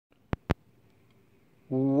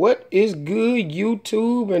What is good,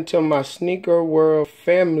 YouTube, and to my sneaker world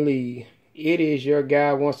family? It is your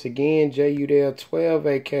guy once again, Udell 12,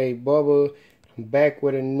 aka Bubba. I'm back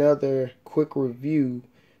with another quick review,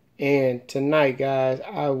 and tonight, guys,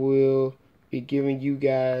 I will be giving you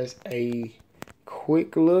guys a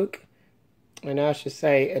quick look, and I should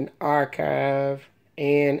say an archive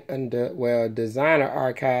and a designer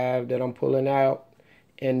archive that I'm pulling out,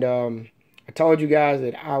 and I told you guys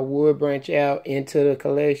that I would branch out into the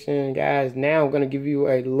collection, guys. Now I'm going to give you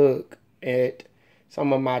a look at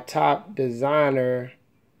some of my top designer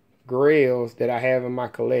grails that I have in my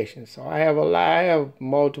collection. So I have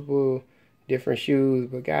multiple different shoes,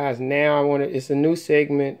 but guys, now it's a new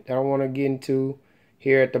segment that I want to get into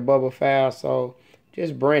here at the Bubba File. So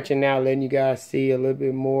just branching out, letting you guys see a little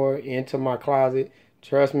bit more into my closet.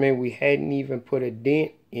 Trust me, we hadn't even put a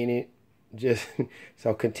dent in it.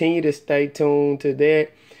 So continue to stay tuned to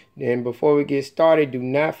that. And before we get started, do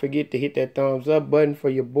not forget to hit that thumbs up button for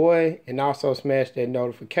your boy, and also smash that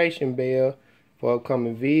notification bell for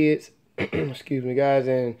upcoming vids. Excuse me, guys.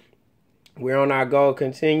 And we're on our goal,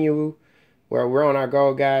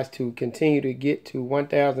 guys, to continue to get to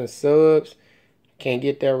 1,000 subs. Can't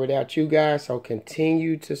get there without you guys, so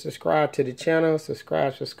continue to subscribe to the channel.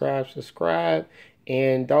 Subscribe.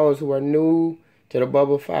 And those who are new to the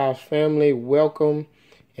Bubba Files family, welcome,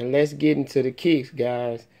 and let's get into the kicks,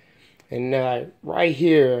 guys. And right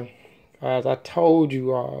here, guys, I told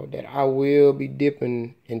you all that I will be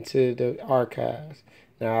dipping into the archives.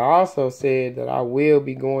 Now, I also said that I will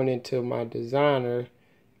be going into my designer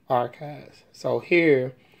archives. So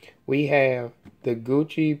here we have the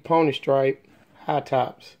Gucci PONYSTIPE high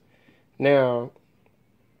tops. Now,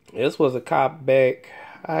 this was a cop back.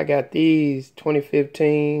 I got these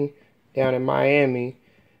 2015 down in Miami.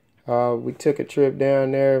 We took a trip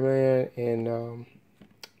down there, man, and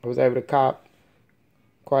I was able to cop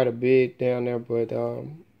quite a bit down there, but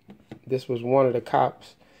this was one of the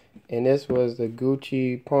cops, and this was the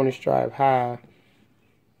Gucci PONYSTIPE high.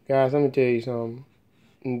 Guys, let me tell you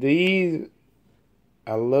something.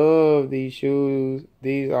 I love these shoes.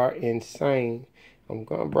 These are insane. I'm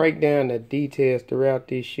gonna break down the details throughout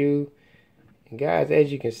this shoe. And guys,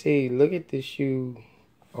 as you can see, look at this shoe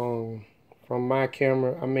from my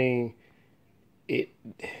camera. I mean,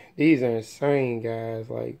 these are insane, guys.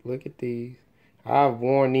 Like, look at these. I've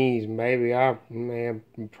worn these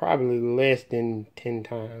probably less than 10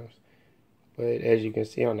 times. But as you can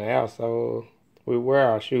see on the outsole, we wear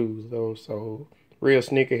our shoes though. So real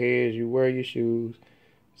sneakerheads, you wear your shoes.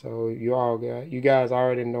 So you guys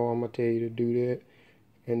already know I'm gonna tell you to do that.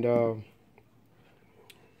 And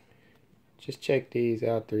just check these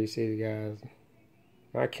out, 360, guys.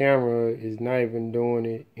 My camera is not even doing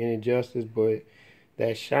it any justice, but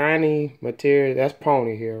that shiny material, that's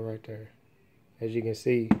pony hair right there. As you can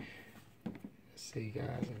see. Let's see,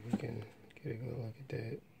 guys, if we can get a good look at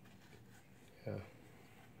that. Yeah.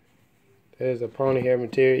 There's a pony hair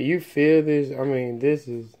material. You feel this? I mean, this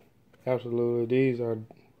is absolutely, these are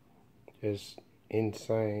just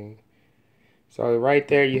insane. So right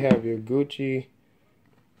there you have your Gucci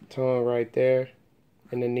tongue right there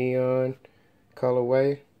in the neon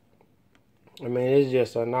colorway. I mean, it's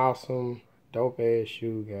just an awesome, dope ass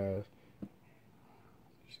shoe, guys.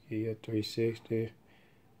 Just give you a 360.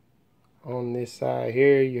 On this side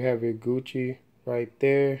here, you have your Gucci right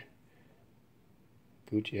there.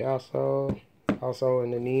 Gucci also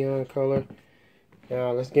in the neon color.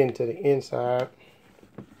 Now let's get into the inside.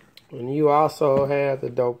 And you also have the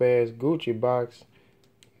dope ass Gucci box.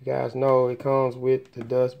 You guys know it comes with the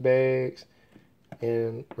dust bags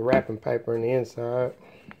and the wrapping paper on the inside.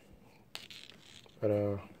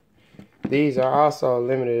 But these are also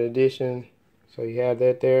limited edition, so you have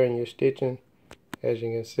that there in your stitching, as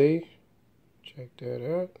you can see. Check that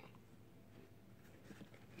out.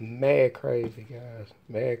 Mad crazy, guys.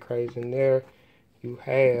 Mad crazy. In there you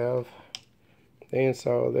have the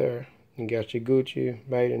insole there. You got your Gucci,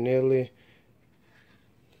 made in Italy.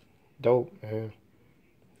 Dope, man.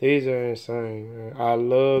 These are insane, man. I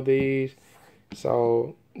love these.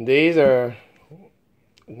 So these are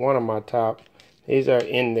one of my top. These are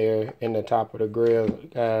in there in the top of the grill,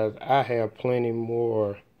 guys. I have plenty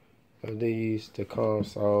more of these to come.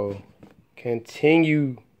 So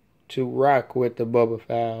continue to rock with the Bubba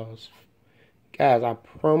Files, guys. I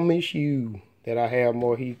promise you that I have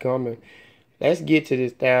more heat coming. Let's get to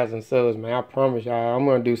this 1,000 subs, man. I promise y'all, I'm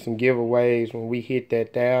gonna do some giveaways when we hit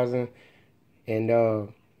that 1,000. And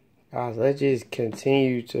guys, let's just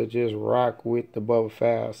continue to just rock with the Bubba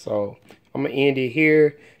Files. So I'm gonna end it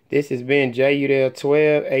here. This has been Udell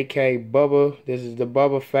 12, aka Bubba. This is the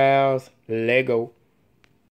Bubba Files. Lego.